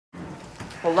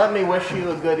Well, let me wish you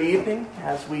a good evening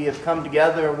as we have come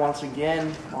together once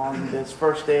again on this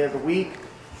first day of the week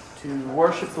to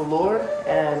worship the Lord.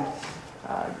 And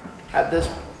at this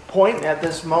point, at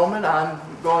this moment, I'm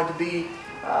going to be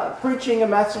preaching a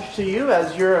message to you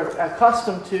as you're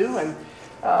accustomed to. And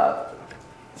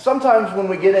sometimes when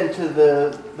we get into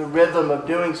the rhythm of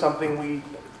doing something, we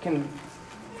can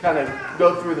kind of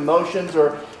go through the motions,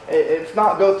 or if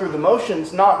not go through the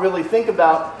motions, not really think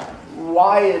about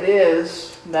why it is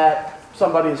that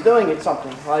somebody is doing it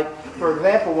something. Like, for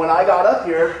example, when I got up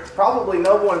here, probably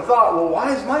no one thought, well,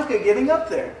 why is Micah getting up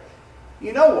there?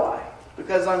 You know why.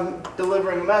 Because I'm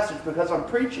delivering a message, because I'm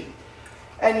preaching.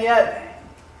 And yet,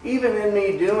 even in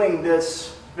me doing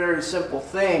this very simple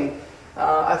thing,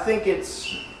 I think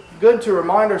it's good to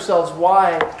remind ourselves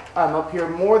why I'm up here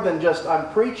more than just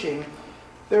I'm preaching.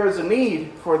 There is a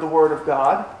need for the Word of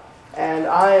God, and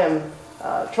I am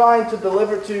trying to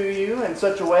deliver to you in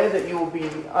such a way that you will be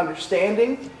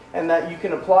understanding and that you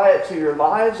can apply it to your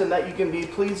lives and that you can be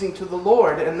pleasing to the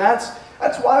Lord. And that's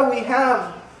why we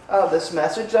have this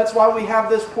message. That's why we have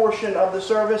this portion of the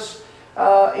service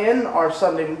in our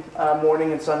Sunday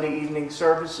morning and Sunday evening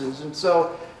services. And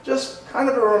so just kind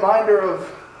of a reminder of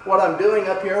what I'm doing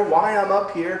up here, why I'm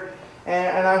up here,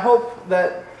 and I hope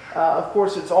that of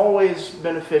course, it's always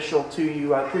beneficial to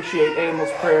you. I appreciate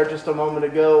Emil's prayer just a moment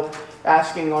ago,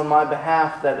 asking on my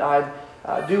behalf that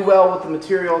I do well with the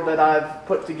material that I've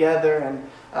put together. And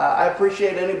I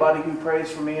appreciate anybody who prays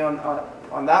for me on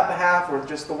that behalf, or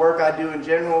just the work I do in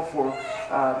general for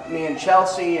me and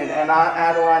Chelsea and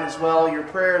Adeline as well. Your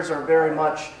prayers are very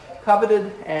much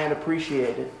coveted and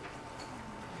appreciated.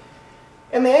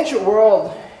 In the ancient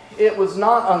world, it was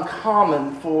not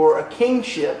uncommon for a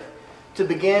kingship to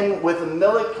begin with a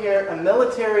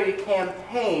military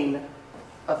campaign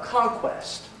of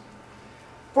conquest.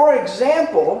 For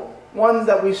example, one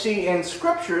that we see in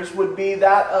scriptures would be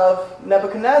that of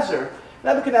Nebuchadnezzar.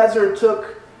 Nebuchadnezzar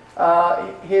took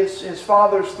his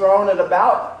father's throne at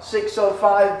about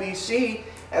 605 BC,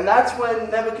 and that's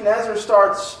when Nebuchadnezzar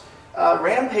starts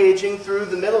rampaging through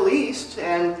the Middle East,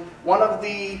 and one of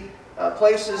the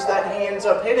places that he ends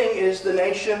up hitting is the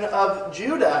nation of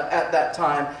Judah at that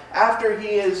time. After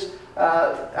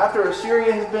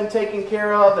Assyria has been taken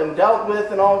care of and dealt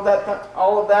with and all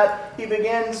of that, he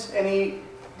begins and he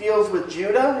deals with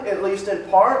Judah, at least in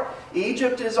part.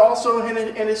 Egypt is also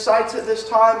in his sights at this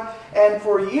time, and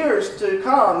for years to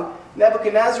come,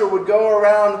 Nebuchadnezzar would go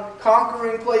around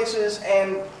conquering places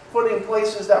and putting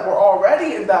places that were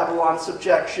already in Babylon's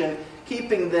subjection,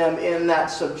 keeping them in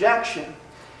that subjection.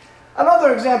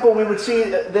 Another example we would see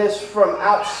this from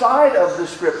outside of the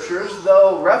Scriptures,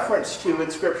 though referenced to in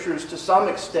Scriptures to some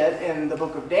extent in the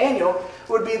book of Daniel,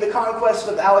 would be the conquest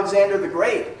of Alexander the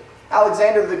Great.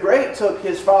 Alexander the Great took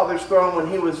his father's throne when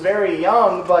he was very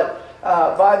young, but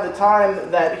by the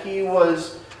time that he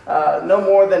was no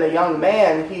more than a young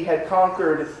man, he had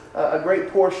conquered a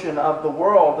great portion of the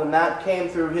world, and that came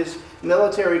through his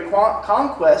military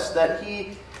conquest that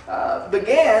he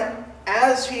began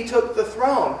as he took the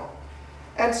throne.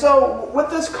 And so, with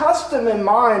this custom in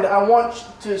mind, I want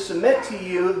to submit to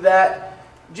you that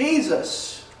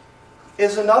Jesus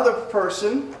is another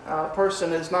person.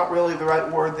 Person is not really the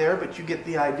right word there, but you get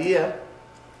the idea.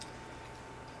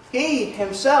 He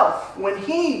himself, when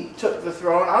he took the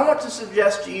throne, I want to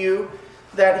suggest to you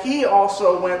that he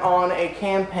also went on a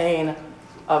campaign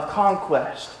of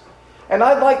conquest. And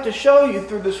I'd like to show you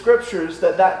through the Scriptures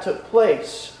that took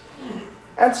place.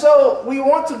 And so we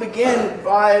want to begin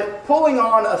by pulling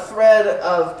on a thread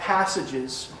of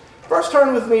passages. First,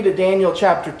 turn with me to Daniel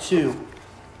chapter 2.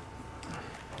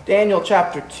 Daniel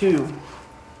chapter 2.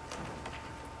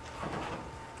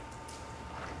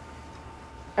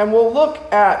 And we'll look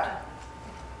at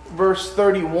verse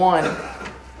 31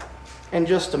 in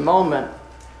just a moment.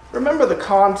 Remember the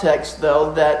context,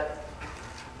 though, that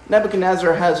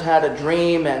Nebuchadnezzar has had a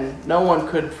dream and no one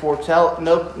could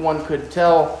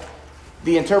tell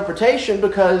the interpretation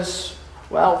because,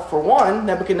 well, for one,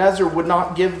 Nebuchadnezzar would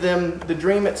not give them the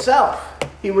dream itself.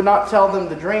 He would not tell them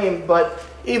the dream, but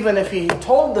even if he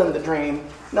told them the dream,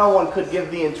 no one could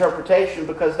give the interpretation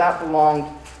because that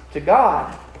belonged to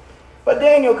God. But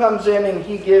Daniel comes in and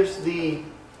he gives the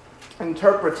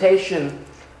interpretation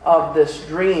of this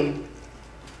dream.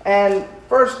 And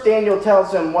first Daniel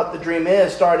tells him what the dream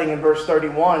is, starting in verse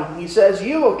 31. He says,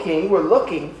 "You, O king, were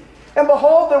looking, and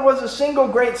behold, there was a single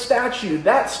great statue.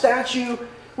 That statue,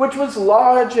 which was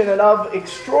large and of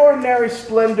extraordinary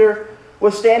splendor,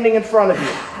 was standing in front of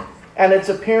you, and its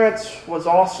appearance was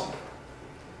awesome.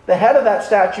 The head of that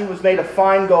statue was made of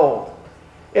fine gold,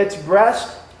 its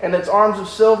breast and its arms of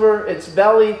silver, its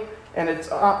belly and its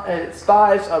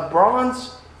thighs of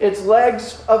bronze, its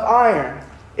legs of iron,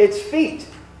 its feet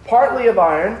partly of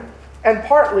iron and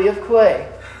partly of clay.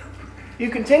 You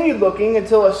continued looking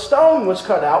until a stone was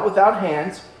cut out without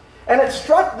hands, and it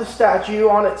struck the statue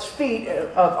on its feet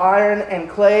of iron and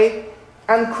clay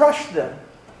and crushed them.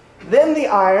 Then the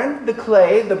iron, the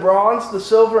clay, the bronze, the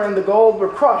silver, and the gold were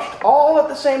crushed all at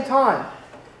the same time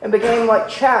and became like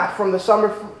chaff from the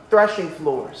summer threshing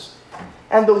floors.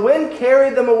 And the wind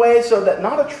carried them away so that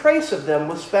not a trace of them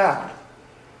was found.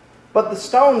 But the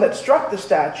stone that struck the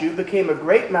statue became a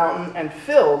great mountain and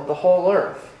filled the whole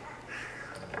earth.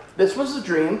 This was the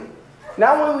dream.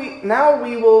 Now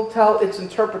we will tell its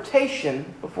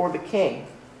interpretation before the king.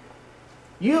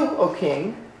 You, O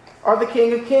king, are the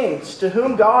King of kings, to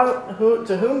whom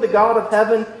the God of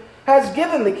heaven has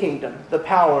given the kingdom, the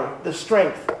power, the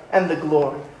strength, and the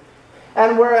glory.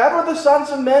 And wherever the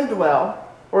sons of men dwell,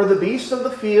 or the beasts of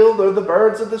the field, or the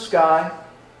birds of the sky,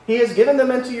 he has given them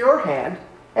into your hand,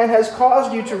 and has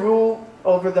caused you to rule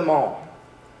over them all.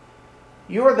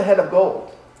 You are the head of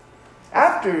gold.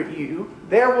 After you,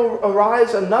 there will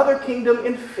arise another kingdom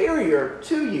inferior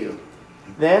to you.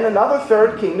 Then another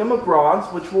third kingdom of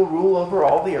bronze, which will rule over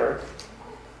all the earth.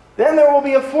 Then there will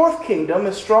be a fourth kingdom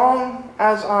as strong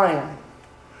as iron.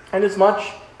 And as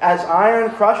much as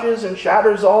iron crushes and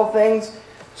shatters all things,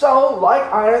 so, like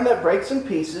iron that breaks in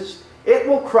pieces, it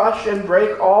will crush and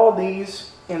break all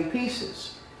these in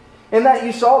pieces. In that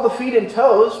you saw the feet and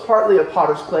toes, partly of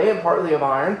potter's clay and partly of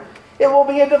iron, it will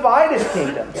be a divided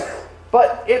kingdom.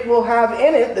 But it will have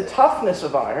in it the toughness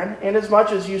of iron,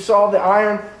 inasmuch as you saw the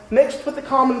iron mixed with the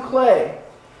common clay.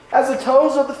 As the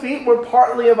toes of the feet were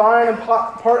partly of iron and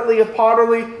partly of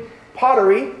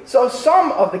pottery, so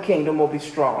some of the kingdom will be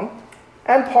strong,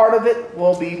 and part of it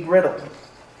will be brittle.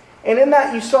 And in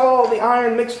that you saw the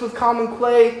iron mixed with common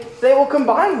clay, they will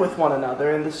combine with one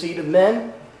another in the seed of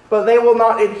men, but they will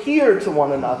not adhere to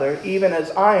one another, even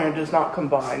as iron does not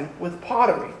combine with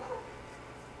pottery.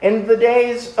 In the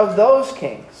days of those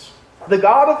kings, the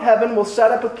God of heaven will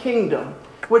set up a kingdom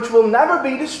which will never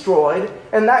be destroyed,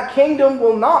 and that kingdom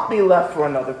will not be left for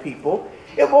another people.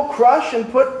 It will crush and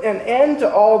put an end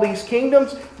to all these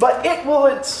kingdoms, but it will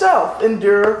itself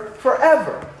endure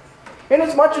forever.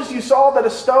 Inasmuch as you saw that a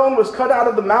stone was cut out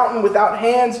of the mountain without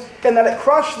hands, and that it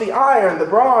crushed the iron, the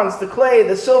bronze, the clay,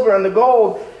 the silver, and the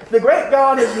gold, the great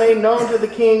God has made known to the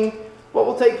king what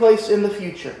will take place in the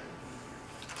future.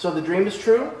 So the dream is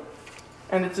true,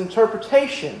 and its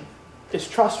interpretation is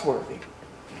trustworthy.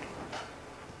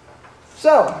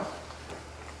 So,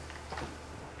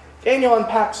 Daniel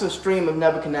unpacks this dream of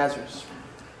Nebuchadnezzar's.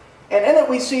 And in it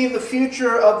we see the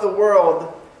future of the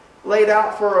world laid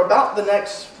out for about the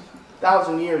next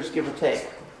 1,000 years, give or take.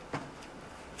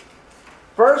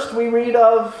 First, we read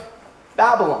of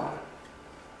Babylon.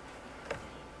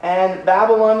 And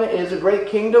Babylon is a great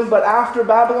kingdom, but after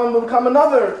Babylon will come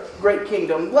another great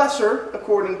kingdom, lesser,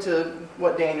 according to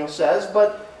what Daniel says,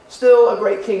 but still a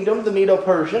great kingdom, the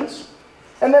Medo-Persians.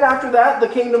 And then after that, the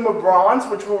kingdom of bronze,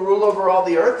 which will rule over all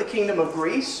the earth, the kingdom of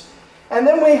Greece. And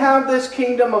then we have this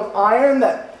kingdom of iron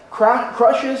that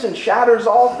crushes and shatters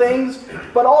all things,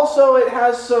 but also it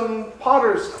has some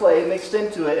potter's clay mixed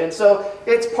into it. And so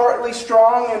it's partly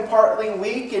strong and partly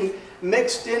weak and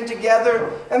mixed in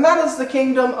together. And that is the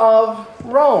kingdom of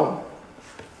Rome.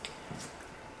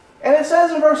 And it says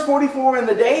in verse 44, in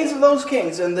the days of those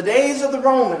kings, in the days of the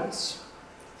Romans,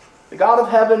 the God of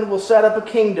heaven will set up a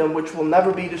kingdom which will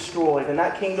never be destroyed, and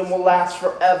that kingdom will last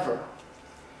forever.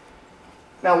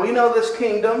 Now we know this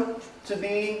kingdom to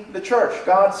be the church.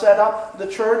 God set up the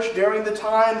church during the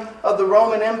time of the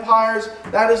Roman empires.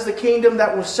 That is the kingdom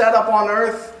that was set up on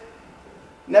earth,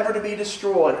 never to be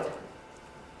destroyed.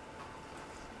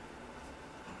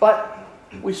 But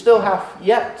we still have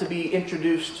yet to be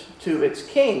introduced to its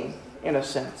king, in a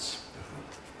sense.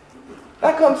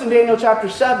 That comes in Daniel chapter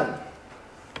 7.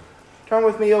 Turn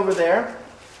with me over there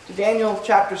to Daniel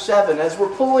chapter 7. As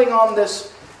we're pulling on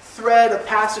this thread of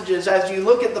passages, as you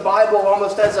look at the Bible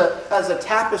almost as a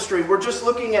tapestry, we're just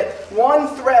looking at one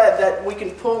thread that we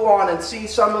can pull on and see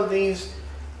some of these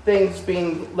things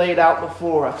being laid out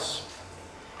before us.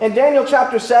 In Daniel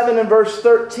chapter 7 and verse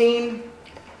 13,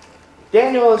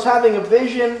 Daniel is having a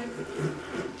vision,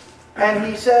 and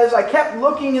he says, I kept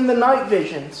looking in the night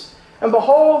visions, and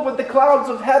behold, with the clouds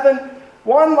of heaven,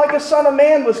 one like a son of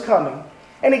man was coming.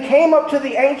 And he came up to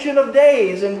the Ancient of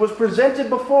Days and was presented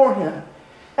before him.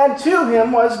 And to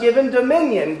him was given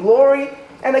dominion, glory,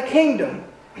 and a kingdom,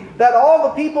 that all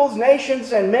the peoples,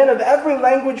 nations, and men of every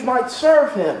language might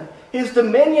serve him. His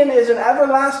dominion is an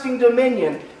everlasting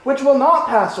dominion, which will not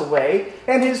pass away,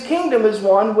 and his kingdom is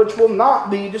one which will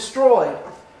not be destroyed.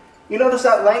 You notice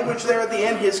that language there at the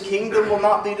end, his kingdom will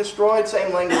not be destroyed.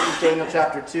 Same language as Daniel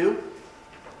chapter 2.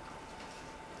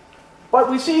 But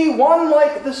we see one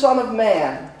like the Son of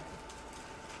Man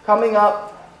coming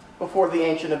up before the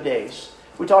Ancient of Days.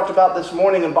 We talked about this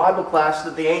morning in Bible class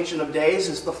that the Ancient of Days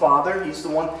is the Father. He's the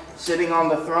one sitting on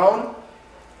the throne.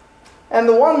 And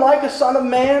the one like a Son of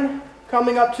Man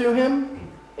coming up to him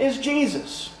is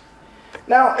Jesus.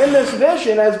 Now, in this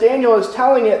vision, as Daniel is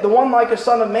telling it, the one like a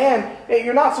Son of Man,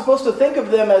 you're not supposed to think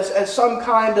of them as some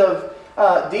kind of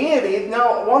deity.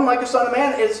 No, one like a Son of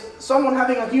Man is someone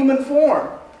having a human form.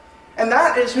 And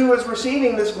that is who is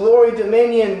receiving this glory,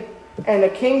 dominion, and a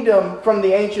kingdom from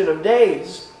the Ancient of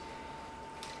Days.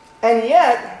 And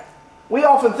yet, we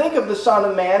often think of the Son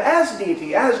of Man as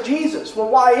deity, as Jesus. Well,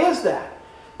 why is that?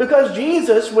 Because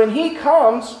Jesus, when he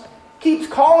comes, keeps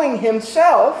calling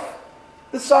himself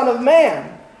the Son of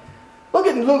Man. Look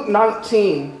at Luke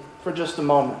 19 for just a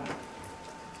moment.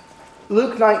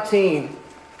 Luke 19.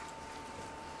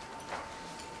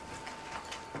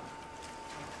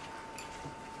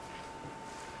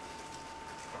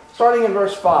 Starting in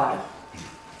verse 5.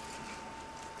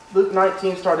 Luke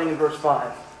 19, starting in verse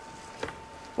 5.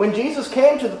 When Jesus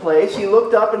came to the place, he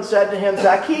looked up and said to him,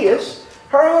 Zacchaeus,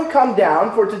 hurry and come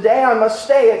down, for today I must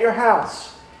stay at your house.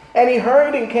 And he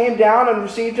hurried and came down and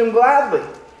received him gladly.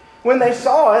 When they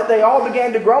saw it, they all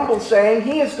began to grumble, saying,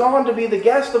 He is gone to be the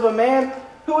guest of a man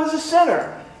who is a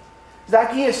sinner.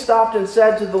 Zacchaeus stopped and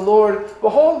said to the Lord,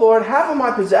 Behold, Lord, half of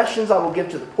my possessions I will give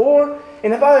to the poor,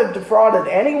 and if I have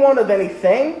defrauded anyone of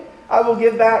anything, I will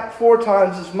give back 4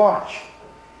 times as much.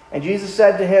 And Jesus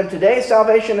said to him, Today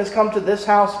salvation has come to this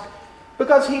house,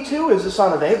 because he too is the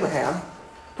son of Abraham.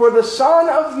 For the Son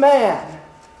of Man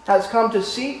has come to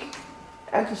seek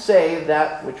and to save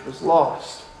that which was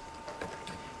lost.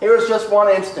 Here is just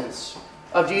one instance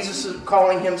of Jesus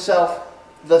calling himself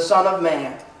the Son of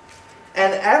Man.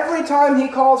 And every time he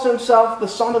calls himself the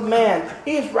Son of Man,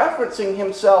 he is referencing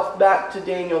himself back to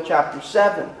Daniel chapter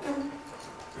 7.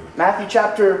 Matthew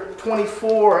chapter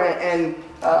 24 and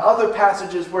other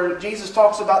passages where Jesus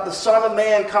talks about the Son of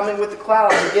Man coming with the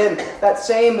clouds. Again, that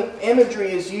same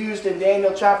imagery is used in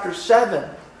Daniel chapter 7.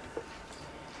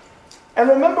 And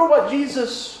remember what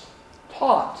Jesus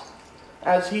taught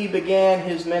as he began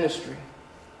his ministry.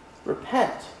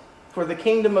 Repent, for the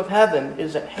kingdom of heaven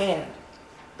is at hand.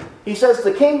 He says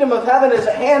the kingdom of heaven is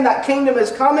at hand, that kingdom is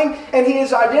coming, and he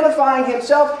is identifying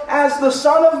himself as the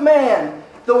Son of Man,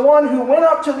 the one who went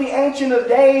up to the Ancient of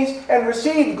Days and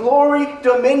received glory,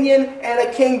 dominion, and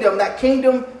a kingdom, that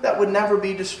kingdom that would never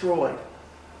be destroyed.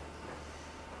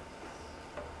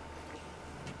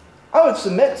 I would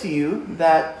submit to you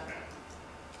that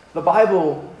the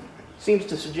Bible seems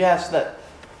to suggest that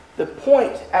the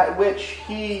point at which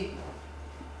he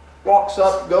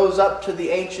goes up to the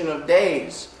Ancient of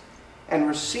Days and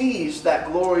receives that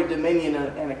glory, dominion,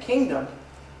 and a kingdom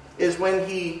is when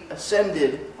he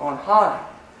ascended on high.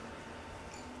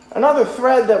 Another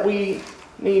thread that we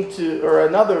need to, or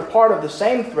another part of the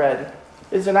same thread,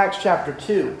 is in Acts chapter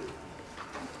 2.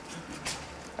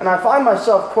 And I find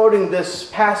myself quoting this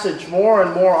passage more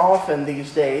and more often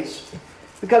these days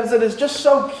because it is just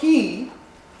so key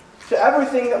to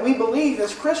everything that we believe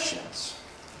as Christians.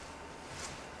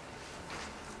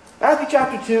 Matthew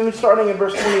chapter 2, starting in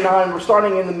verse 29, we're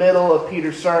starting in the middle of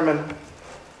Peter's sermon.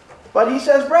 But he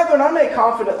says, Brethren, I may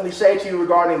confidently say to you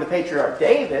regarding the patriarch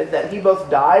David, that he both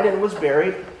died and was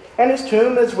buried, and his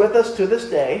tomb is with us to this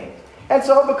day. And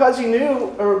so because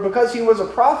he was a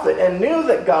prophet and knew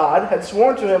that God had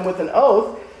sworn to him with an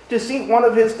oath to seat one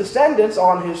of his descendants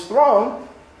on his throne,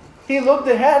 he looked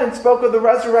ahead and spoke of the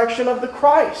resurrection of the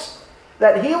Christ,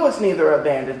 that he was neither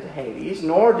abandoned to Hades,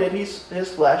 nor did his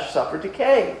flesh suffer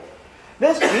decay.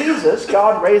 This Jesus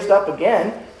God raised up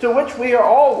again, to which we are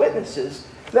all witnesses.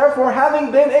 Therefore,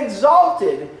 having been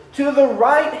exalted to the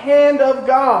right hand of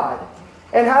God,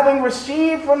 and having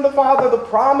received from the Father the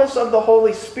promise of the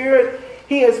Holy Spirit,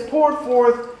 he has poured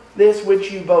forth this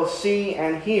which you both see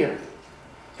and hear.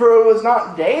 For it was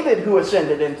not David who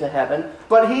ascended into heaven,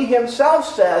 but he himself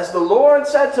says, The Lord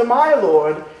said to my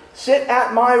Lord, Sit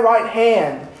at my right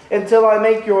hand, until I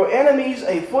make your enemies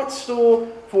a footstool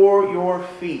for your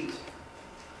feet.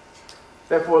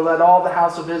 Therefore let all the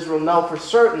house of Israel know for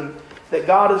certain that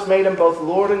God has made him both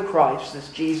Lord and Christ,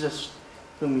 this Jesus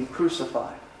whom you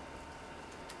crucified.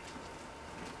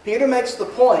 Peter makes the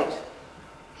point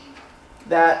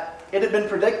that it had been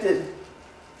predicted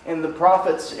in the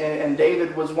prophets, and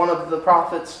David was one of the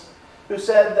prophets, who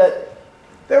said that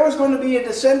there was going to be a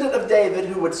descendant of David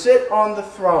who would sit on the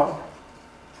throne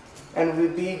and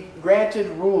would be granted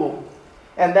rule,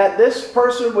 and that this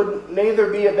person would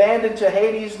neither be abandoned to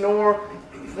Hades nor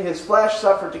his flesh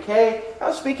suffered decay. I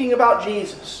was speaking about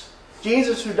Jesus.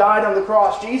 Jesus who died on the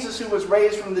cross. Jesus who was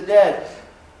raised from the dead.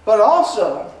 But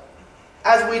also,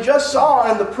 as we just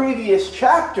saw in the previous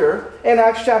chapter, in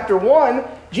Acts chapter 1,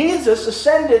 Jesus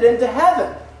ascended into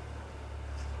heaven.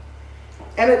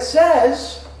 And it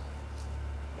says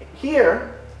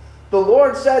here, the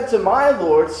Lord said to my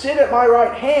Lord, sit at my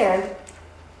right hand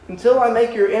until I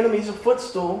make your enemies a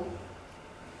footstool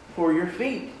for your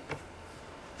feet.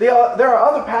 There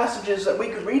are other passages that we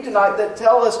could read tonight that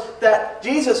tell us that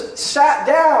Jesus sat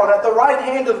down at the right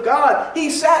hand of God.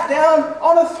 He sat down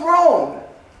on a throne.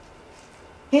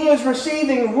 He is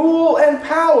receiving rule and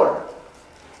power.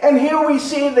 And here we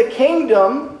see the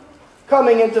kingdom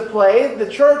coming into play, the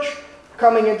church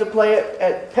coming into play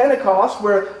at Pentecost,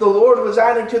 where the Lord was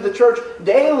adding to the church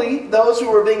daily those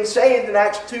who were being saved in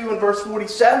Acts 2 and verse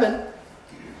 47.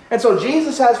 And so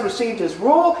Jesus has received his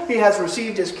rule. He has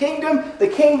received his kingdom. The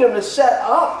kingdom is set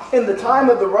up in the time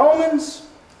of the Romans.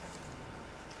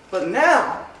 But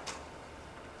now,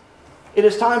 it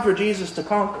is time for Jesus to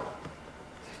conquer.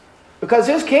 Because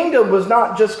his kingdom was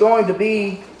not just going to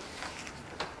be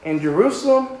in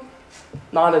Jerusalem,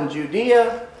 not in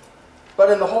Judea, but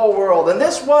in the whole world. And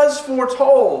this was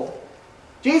foretold.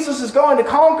 Jesus is going to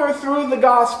conquer through the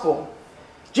gospel.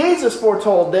 Jesus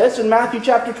foretold this in Matthew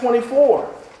chapter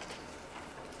 24.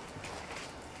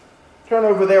 Turn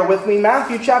over there with me.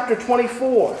 Matthew chapter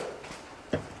 24.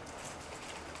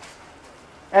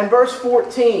 And verse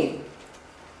 14.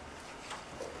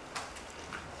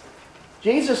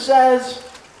 Jesus says,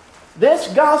 this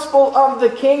gospel of the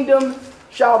kingdom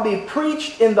shall be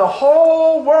preached in the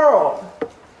whole world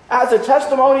as a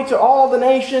testimony to all the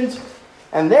nations,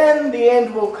 and then the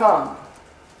end will come.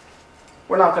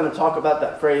 We're not going to talk about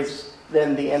that phrase,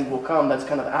 then the end will come. That's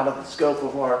kind of out of the scope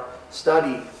of our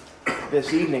study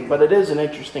this evening, but it is an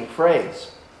interesting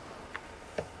phrase.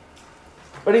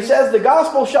 But he says the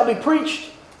gospel shall be preached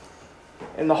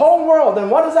in the whole world. And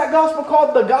what is that gospel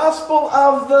called? The gospel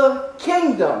of the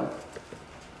kingdom.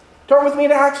 Turn with me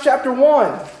to Acts chapter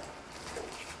 1.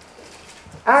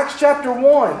 Acts chapter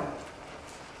 1.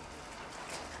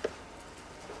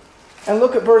 And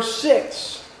look at verse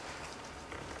 6.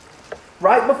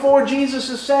 Right before Jesus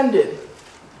ascended,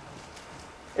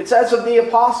 it says of the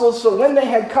apostles, so when they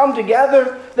had come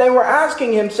together, they were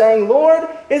asking him, saying, Lord,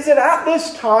 is it at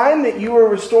this time that you are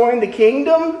restoring the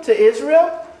kingdom to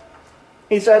Israel?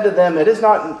 He said to them, it is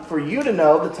not for you to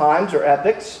know the times or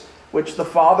epochs which the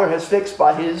Father has fixed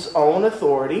by his own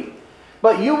authority,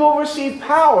 but you will receive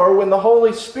power when the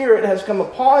Holy Spirit has come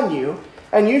upon you,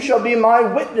 and you shall be my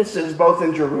witnesses both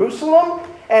in Jerusalem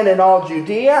and in all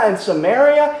Judea and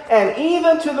Samaria, and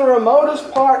even to the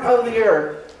remotest part of the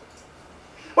earth.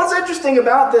 What's interesting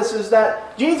about this is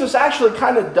that Jesus actually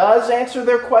kind of does answer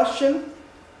their question,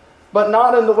 but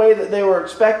not in the way that they were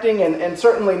expecting, and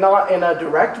certainly not in a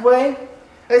direct way.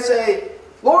 They say,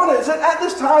 Lord, is it at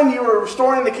this time you were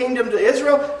restoring the kingdom to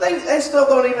Israel? They still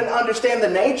don't even understand the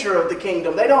nature of the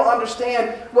kingdom. They don't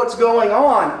understand what's going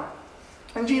on.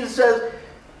 And Jesus says,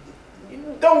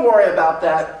 don't worry about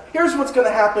that. Here's what's going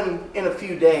to happen in a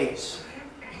few days.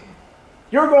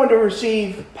 You're going to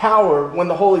receive power when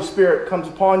the Holy Spirit comes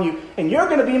upon you, and you're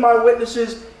going to be my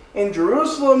witnesses in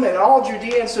Jerusalem and all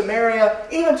Judea and Samaria,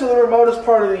 even to the remotest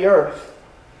part of the earth.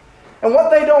 And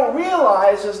what they don't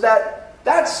realize is that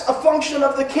that's a function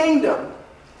of the kingdom.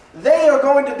 They are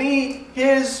going to be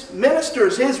his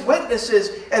ministers, his witnesses,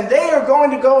 and they are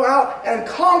going to go out and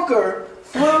conquer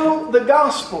through the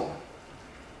gospel.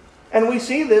 And we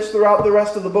see this throughout the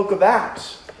rest of the book of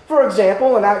Acts. For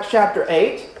example, in Acts chapter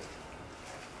 8,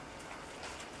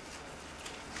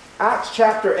 Acts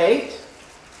chapter 8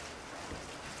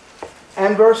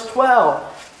 and verse 12.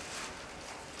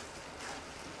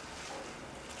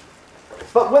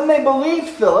 But when they believed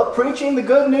Philip preaching the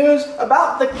good news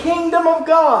about the kingdom of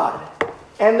God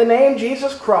and the name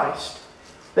Jesus Christ,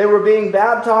 they were being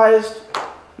baptized,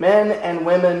 men and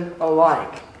women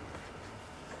alike.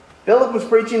 Philip was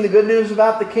preaching the good news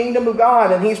about the kingdom of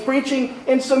God, and he's preaching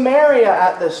in Samaria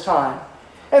at this time.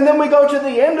 And then we go to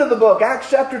the end of the book, Acts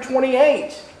chapter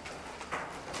 28.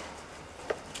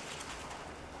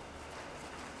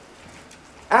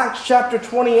 Acts chapter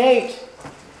 28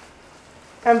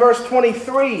 and verse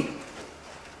 23.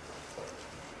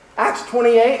 Acts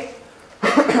 28,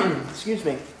 excuse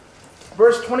me,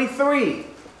 verse 23.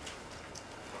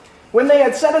 When they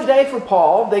had set a day for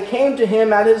Paul, they came to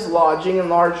him at his lodging in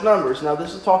large numbers. Now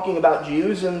this is talking about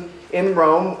Jews in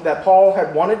Rome that Paul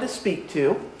had wanted to speak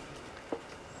to.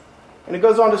 And it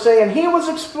goes on to say, and he was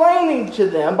explaining to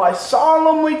them by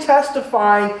solemnly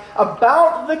testifying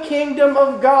about the kingdom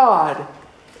of God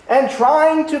and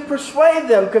trying to persuade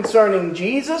them concerning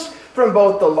Jesus from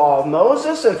both the law of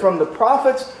Moses and from the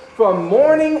prophets from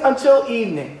morning until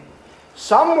evening.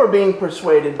 Some were being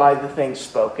persuaded by the things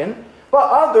spoken,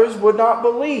 but others would not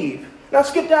believe. Now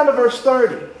skip down to verse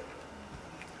 30.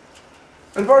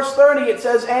 In verse 30 it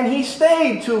says, "And he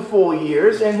stayed 2 full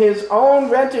years in his own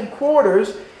rented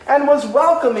quarters and was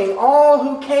welcoming all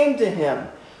who came to him,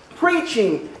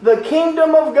 preaching the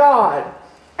kingdom of God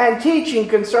and teaching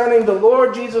concerning the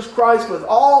Lord Jesus Christ with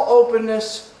all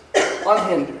openness,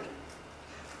 unhindered."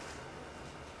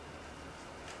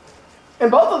 In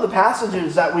both of the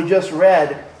passages that we just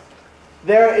read,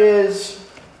 there is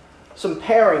some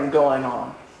pairing going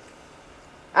on.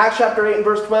 Acts chapter 8 and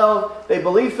verse 12, they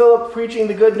believe Philip preaching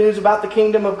the good news about the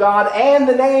kingdom of God and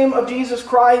the name of Jesus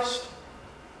Christ.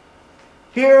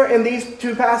 Here in these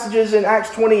 2 passages in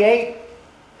Acts 28,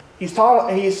 he's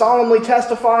solemnly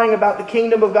testifying about the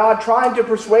kingdom of God, trying to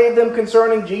persuade them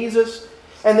concerning Jesus.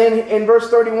 And then in verse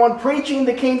 31, preaching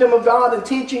the kingdom of God and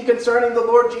teaching concerning the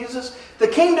Lord Jesus. The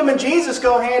kingdom and Jesus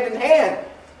go hand in hand,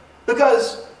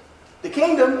 because the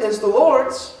kingdom is the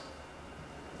Lord's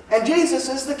and Jesus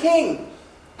is the King.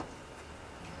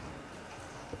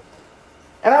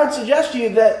 And I would suggest to you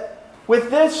that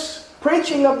with this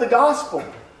preaching of the gospel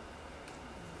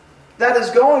that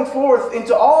is going forth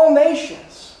into all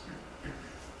nations,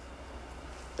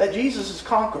 that Jesus is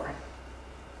conquering.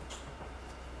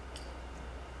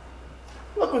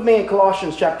 Look with me in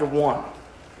Colossians chapter 1.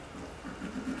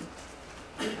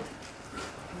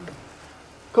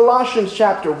 Colossians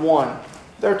chapter 1.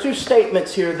 There are 2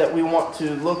 statements here that we want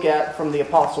to look at from the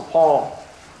Apostle Paul.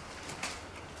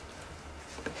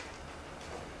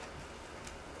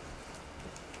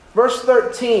 Verse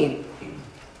 13.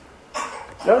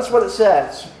 Notice what it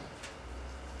says.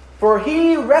 "For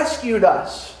he rescued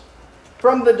us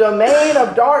from the domain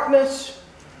of darkness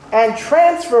and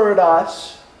transferred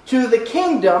us to the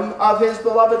kingdom of his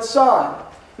beloved Son."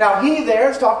 Now he there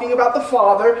is talking about the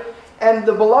Father, and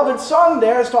the beloved Son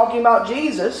there is talking about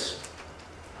Jesus.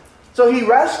 So he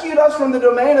rescued us from the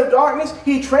domain of darkness.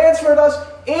 He transferred us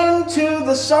into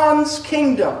the Son's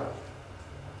kingdom.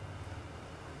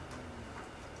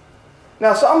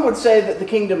 Now some would say that the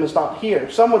kingdom is not here.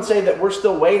 Some would say that we're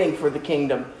still waiting for the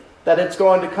kingdom, that it's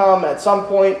going to come at some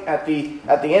point at the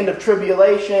end of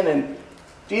tribulation, and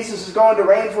Jesus is going to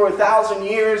reign for 1,000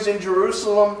 years in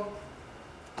Jerusalem.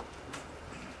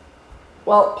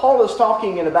 Well, Paul is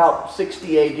talking in about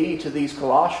 60 AD to these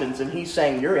Colossians, and he's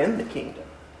saying, you're in the kingdom.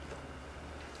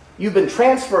 You've been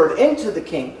transferred into the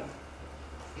kingdom.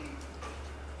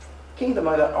 The kingdom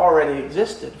had already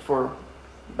existed for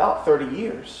about 30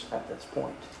 years at this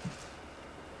point.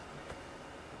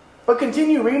 But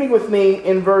continue reading with me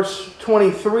in verse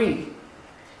 23.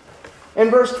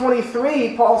 In verse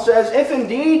 23, Paul says, "If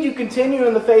indeed you continue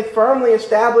in the faith firmly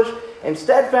established and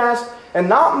steadfast, and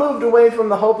not moved away from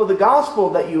the hope of the gospel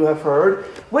that you have heard,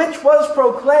 which was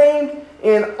proclaimed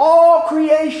in all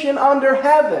creation under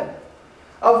heaven,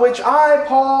 of which I,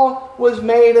 Paul, was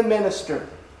made a minister."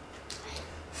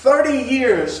 30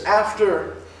 years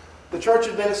after the church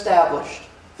had been established,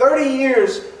 30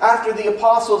 years after the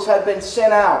apostles had been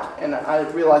sent out, and I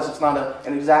realize it's not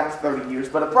an exact 30 years,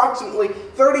 but approximately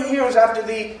 30 years after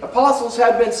the apostles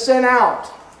had been sent out,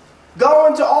 go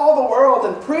into all the world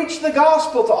and preach the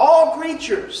gospel to all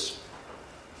creatures.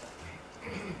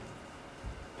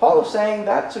 Paul is saying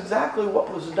that's exactly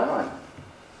what was done.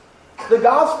 The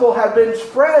gospel had been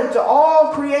spread to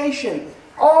all creation,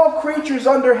 all creatures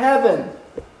under heaven.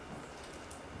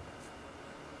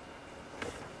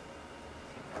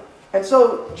 And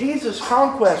so Jesus'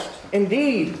 conquest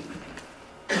indeed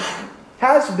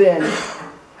has been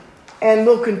and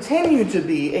will continue to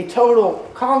be a total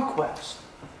conquest.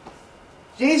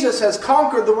 Jesus has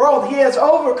conquered the world. He has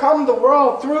overcome the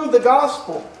world through the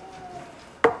gospel.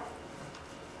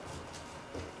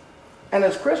 And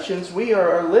as Christians, we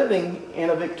are living in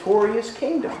a victorious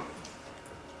kingdom.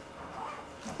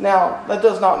 Now, that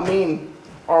does not mean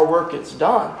our work is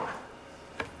done.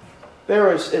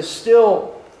 There is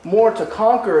still more to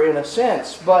conquer in a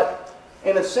sense, but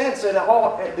in a sense,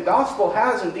 the gospel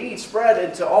has indeed spread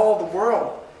into all the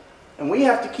world. And we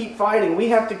have to keep fighting. We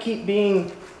have to keep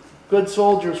being good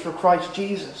soldiers for Christ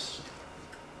Jesus.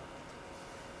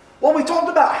 Well, we talked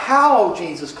about how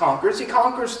Jesus conquers. He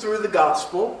conquers through the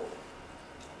gospel.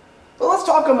 But let's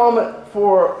talk a moment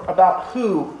about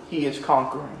who he is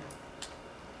conquering.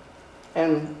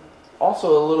 And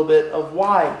also a little bit of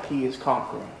why he is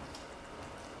conquering.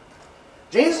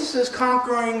 Jesus is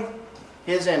conquering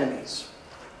his enemies.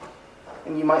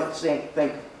 And you might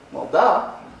think, well,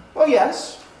 duh. Well,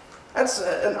 yes. That's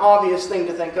an obvious thing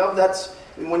to think of. That's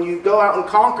when you go out and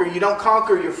conquer, you don't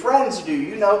conquer your friends, do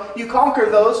you? No, you conquer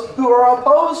those who are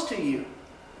opposed to you.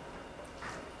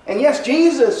 And yes,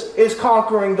 Jesus is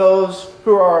conquering those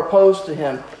who are opposed to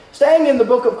him. Staying in the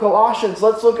book of Colossians,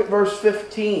 let's look at verse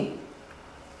 15.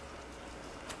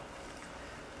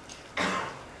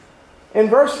 In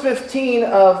verse 15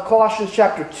 of Colossians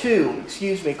chapter 2,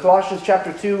 Colossians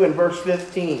chapter 2 and verse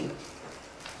 15.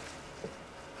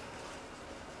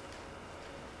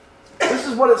 This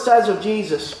is what it says of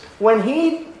Jesus. When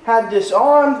he had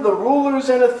disarmed the rulers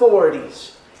and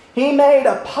authorities, he made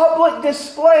a public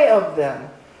display of them,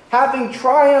 having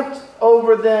triumphed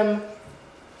over them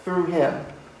through him.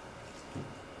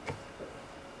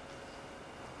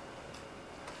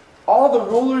 All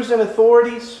the rulers and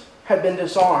authorities had been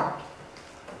disarmed.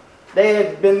 They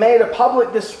had been made a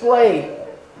public display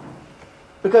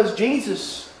because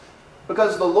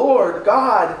the Lord,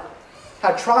 God,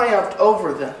 had triumphed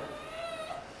over them.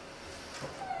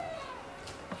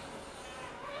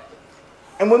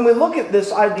 And when we look at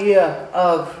this idea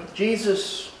of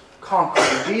Jesus conquering,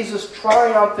 Jesus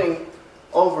triumphing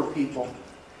over people,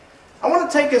 I want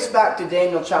to take us back to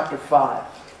Daniel chapter 5.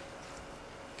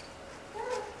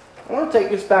 I want to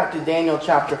take us back to Daniel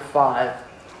chapter 5.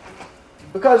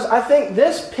 Because I think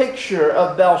this picture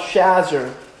of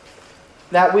Belshazzar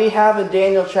that we have in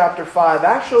Daniel chapter 5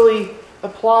 actually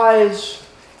applies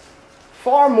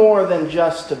far more than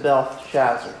just to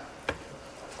Belshazzar.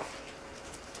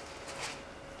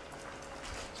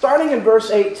 Starting in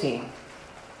verse 18,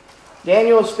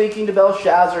 Daniel is speaking to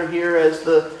Belshazzar here as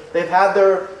they've had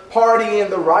their party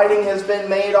and the writing has been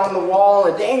made on the wall,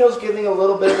 and Daniel's giving a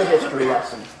little bit of a history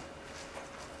lesson.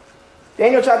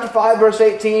 Daniel chapter 5, verse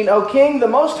 18, O king, the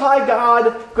Most High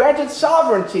God granted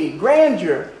sovereignty,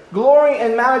 grandeur, glory,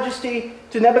 and majesty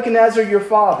to Nebuchadnezzar your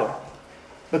father.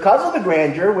 Because of the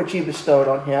grandeur which he bestowed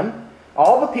on him,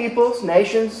 all the peoples,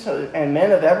 nations, and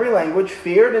men of every language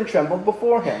feared and trembled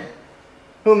before him.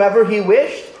 Whomever he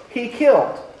wished, he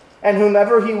killed, and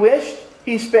whomever he wished,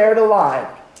 he spared alive,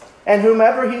 and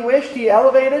whomever he wished, he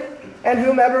elevated, and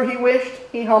whomever he wished,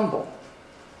 he humbled.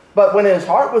 But when his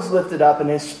heart was lifted up and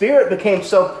his spirit became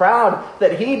so proud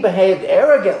that he behaved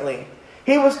arrogantly,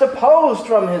 he was deposed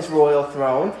from his royal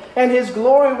throne, and his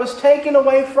glory was taken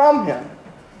away from him.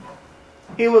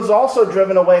 He was also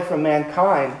driven away from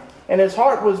mankind, and his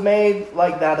heart was made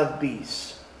like that of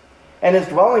beasts. And his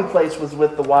dwelling place was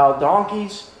with the wild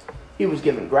donkeys. He was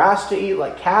given grass to eat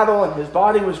like cattle, and his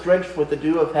body was drenched with the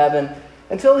dew of heaven,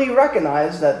 until he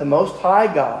recognized that the Most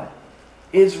High God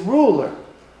is ruler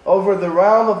over the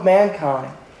realm of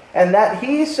mankind, and that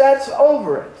he sets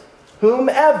over it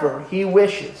whomever he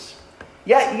wishes.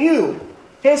 Yet you,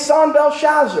 his son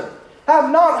Belshazzar, have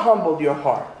not humbled your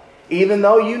heart, even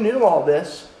though you knew all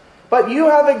this. But you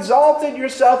have exalted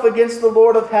yourself against the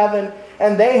Lord of heaven,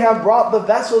 and they have brought the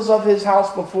vessels of his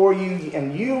house before you,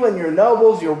 and you and your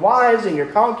nobles, your wives, and your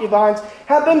concubines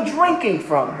have been drinking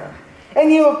from them. And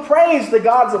you have praised the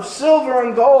gods of silver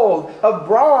and gold, of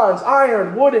bronze,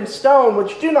 iron, wood, and stone,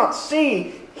 which do not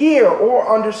see, hear,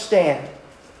 or understand.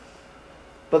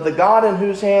 But the God in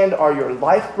whose hand are your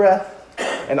life breath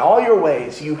and all your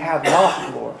ways you have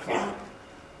not glorified.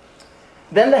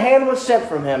 Then the hand was sent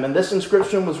from him, and this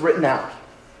inscription was written out.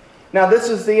 Now this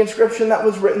is the inscription that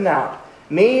was written out.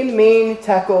 Min, min,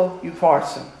 tekel,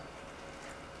 upharsin.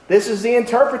 This is the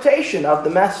interpretation of the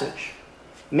message.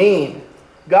 Min.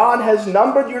 God has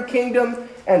numbered your kingdom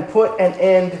and put an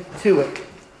end to it.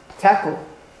 Tekel.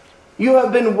 You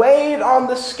have been weighed on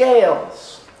the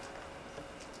scales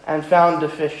and found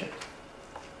deficient.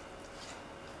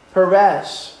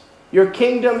 Peres. Your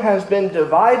kingdom has been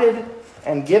divided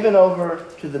and given over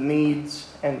to the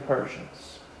Medes and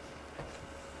Persians.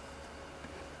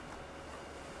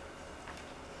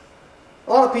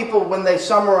 A lot of people, when they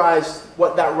summarize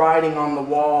what that writing on the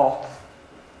wall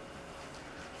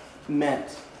meant,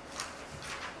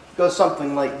 it goes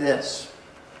something like this.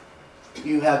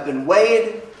 You have been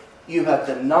weighed, you have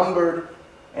been numbered,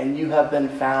 and you have been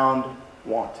found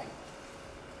wanting.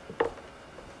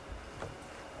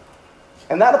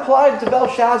 And that applied to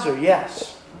Belshazzar,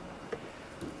 yes.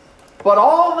 But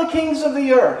all the kings of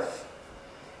the earth,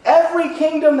 every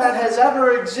kingdom that has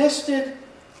ever existed,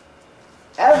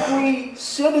 every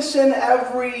citizen,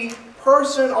 every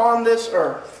person on this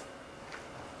earth,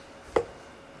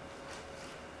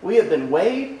 we have been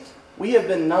weighed, we have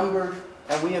been numbered,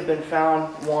 and we have been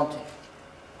found wanting.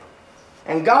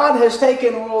 And God has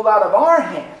taken rule out of our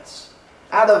hands,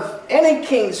 out of any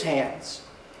king's hands,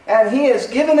 and He has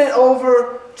given it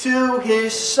over to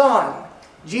His Son,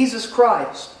 Jesus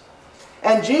Christ.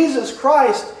 And Jesus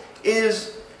Christ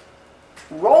is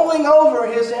rolling over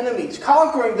his enemies,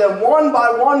 conquering them one by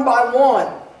one by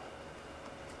one,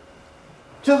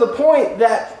 to the point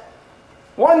that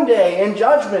one day in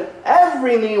judgment,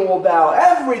 every knee will bow,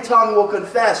 every tongue will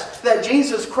confess that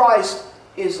Jesus Christ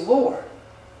is Lord.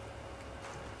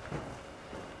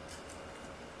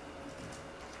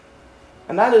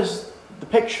 And that is the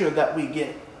picture that we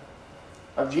get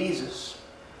of Jesus.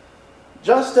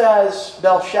 Just as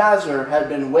Belshazzar had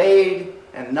been weighed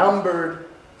and numbered,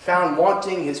 found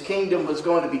wanting, his kingdom was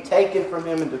going to be taken from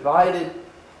him and divided,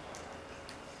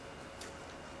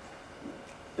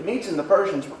 the Medes and the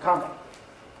Persians were coming.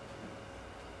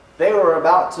 They were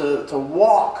about to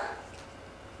walk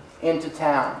into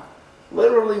town.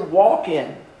 Literally walk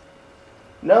in.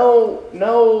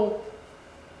 No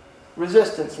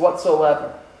resistance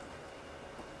whatsoever.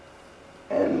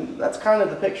 And that's kind of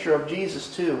the picture of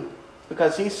Jesus too.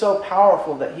 Because he's so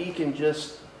powerful that he can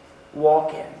just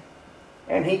walk in.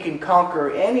 And he can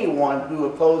conquer anyone who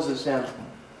opposes him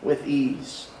with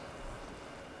ease.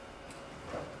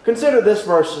 Consider this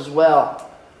verse as well.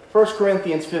 1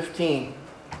 Corinthians 15.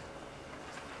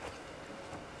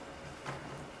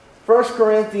 1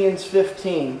 Corinthians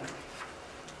 15.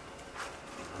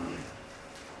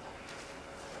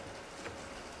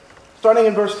 Starting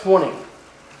in verse 20.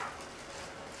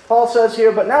 Paul says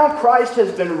here, "But now Christ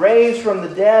has been raised from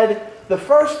the dead, the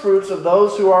firstfruits of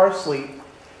those who are asleep.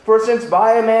 For since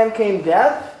by a man came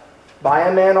death, by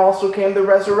a man also came the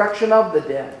resurrection of the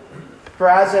dead. For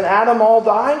as in Adam all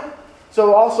die,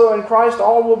 so also in Christ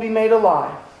all will be made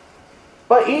alive.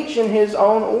 But each in his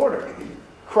own order.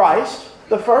 Christ,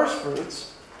 the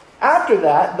firstfruits. After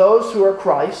that, those who are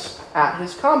Christ's at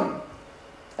his coming.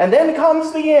 And then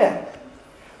comes the end,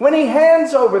 when he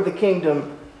hands over the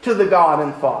kingdom to the God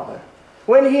and Father.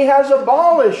 When he has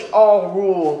abolished all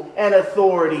rule and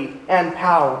authority and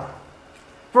power.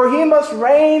 For he must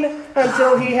reign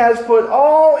until he has put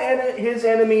all his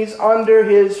enemies under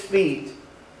his feet.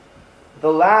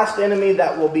 The last enemy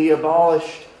that will be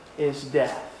abolished is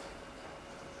death."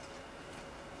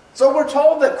 So we're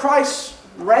told that Christ's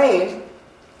reign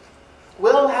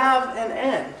will have an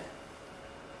end.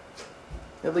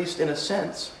 At least in a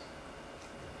sense.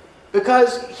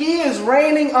 Because he is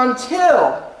reigning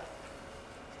until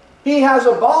he has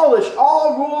abolished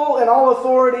all rule and all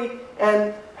authority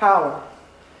and power.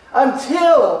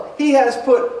 Until he has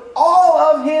put all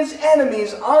of his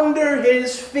enemies under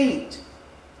his feet.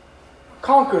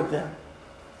 Conquered them.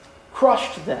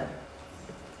 Crushed them.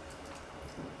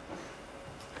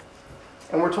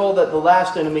 And we're told that the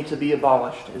last enemy to be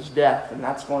abolished is death. And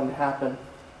that's going to happen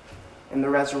in the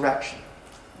resurrection.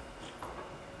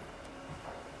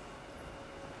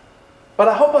 But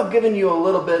I hope I've given you a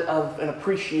little bit of an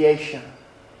appreciation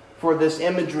for this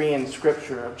imagery in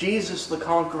Scripture of Jesus the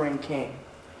conquering King.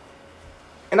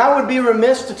 And I would be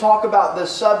remiss to talk about this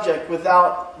subject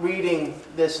without reading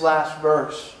this last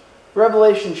verse.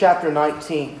 Revelation chapter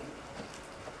 19.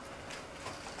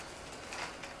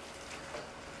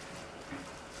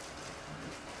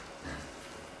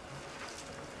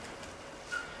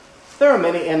 There are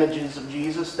many images of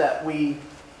Jesus that we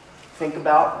think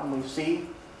about and we see.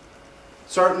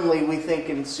 Certainly we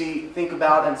think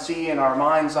about and see in our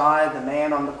mind's eye the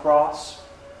man on the cross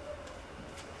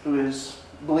who is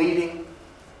bleeding,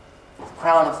 with a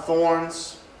crown of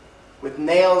thorns, with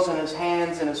nails in his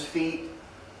hands and his feet,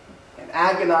 and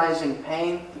agonizing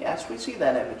pain. Yes, we see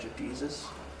that image of Jesus.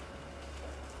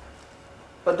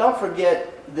 But don't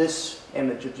forget this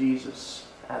image of Jesus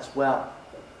as well.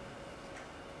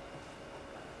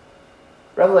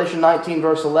 Revelation 19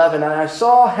 verse 11, "And I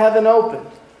saw heaven opened,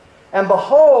 and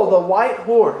behold, a white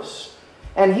horse,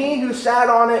 and he who sat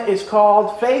on it is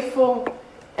called Faithful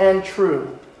and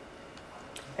True.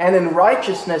 And in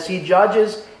righteousness he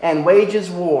judges and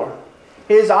wages war.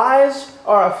 His eyes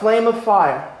are a flame of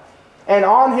fire, and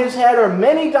on his head are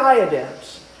many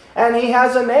diadems, and he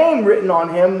has a name written on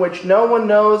him which no one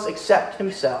knows except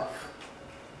himself.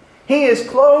 He is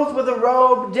clothed with a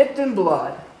robe dipped in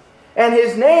blood, and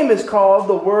his name is called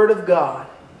the Word of God.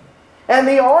 And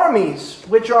the armies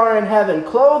which are in heaven,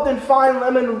 clothed in fine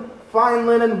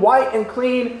linen, white and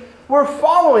clean, were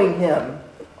following him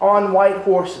on white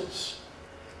horses.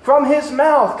 From his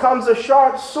mouth comes a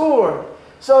sharp sword,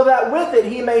 so that with it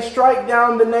he may strike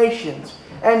down the nations,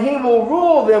 and he will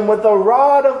rule them with a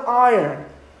rod of iron.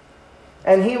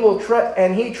 And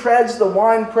he treads the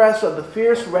winepress of the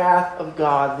fierce wrath of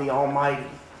God the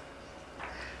Almighty.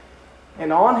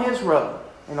 And on his robe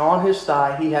and on his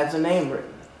thigh he has a name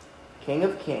written, King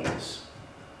of Kings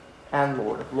and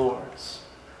Lord of Lords."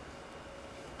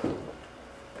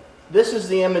 This is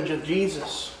the image of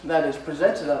Jesus that is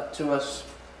presented up to us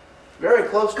very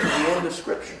close to the end of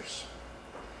Scriptures.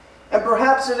 And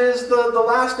perhaps it is the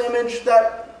last image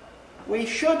that we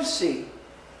should see.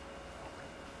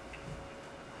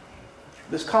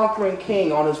 This conquering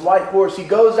king on his white horse, he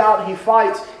goes out, he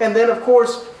fights, and then of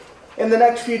course, in the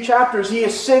next few chapters, he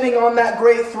is sitting on that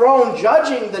great throne,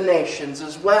 judging the nations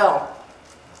as well.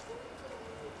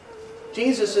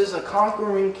 Jesus is a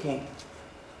conquering king.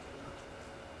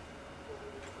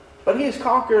 But he has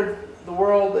conquered the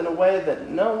world in a way that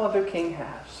no other king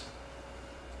has.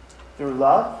 Through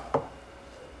love,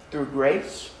 through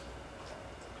grace,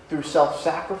 through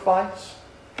self-sacrifice.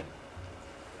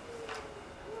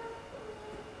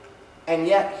 And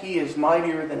yet he is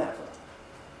mightier than ever.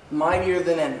 Mightier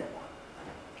than anyone.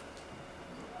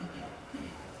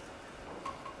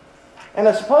 And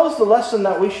I suppose the lesson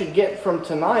that we should get from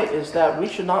tonight is that we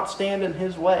should not stand in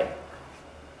his way,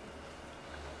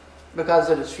 because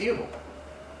it is futile.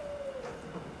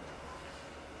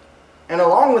 And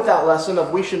along with that lesson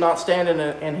of we should not stand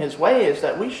in his way is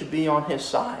that we should be on his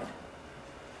side.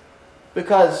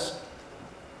 Because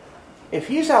if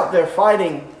he's out there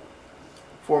fighting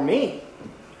for me,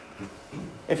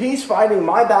 if he's fighting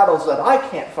my battles that I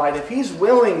can't fight, if he's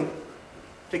willing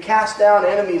to cast down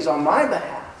enemies on my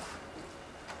behalf,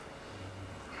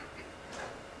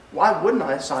 why wouldn't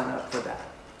I sign up for that?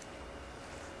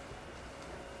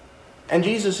 And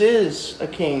Jesus is a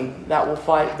king that will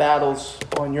fight battles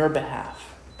on your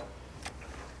behalf.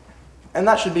 And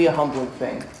that should be a humbling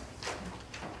thing.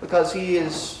 Because he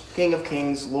is King of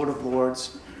Kings, Lord of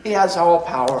Lords. He has all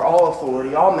power, all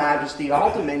authority, all majesty,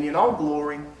 all dominion, all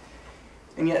glory.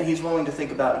 And yet he's willing to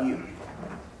think about you.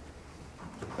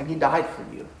 And he died for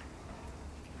you.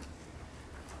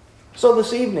 So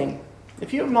this evening,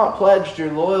 if you have not pledged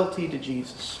your loyalty to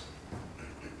Jesus,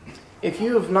 if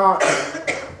you have not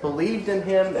believed in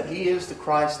him, that he is the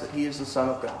Christ, that he is the Son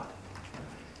of God,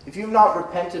 if you have not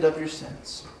repented of your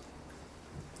sins,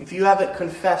 if you haven't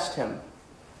confessed him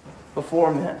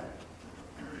before men,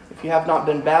 if you have not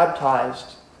been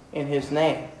baptized in his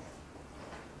name,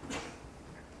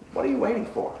 what are you waiting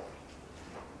for?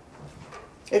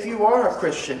 If you are a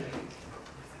Christian,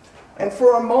 and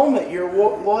for a moment your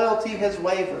loyalty has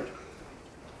wavered,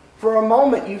 for a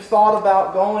moment you've thought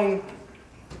about going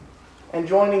and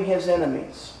joining his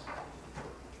enemies,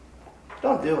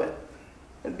 don't do it.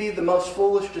 It'd be the most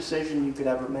foolish decision you could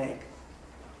ever make.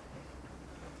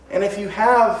 And if you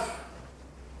have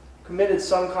committed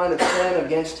some kind of sin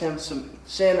against him, some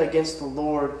sin against the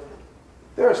Lord,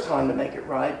 there is time to make it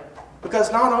right.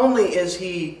 Because not only is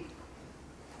he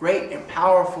great and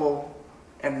powerful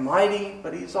and mighty,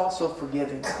 but he's also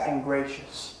forgiving and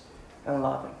gracious and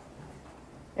loving.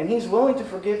 And he's willing to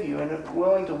forgive you and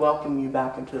willing to welcome you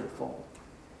back into the fold.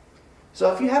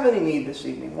 So if you have any need this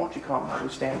evening, won't you come while we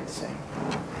stand and sing?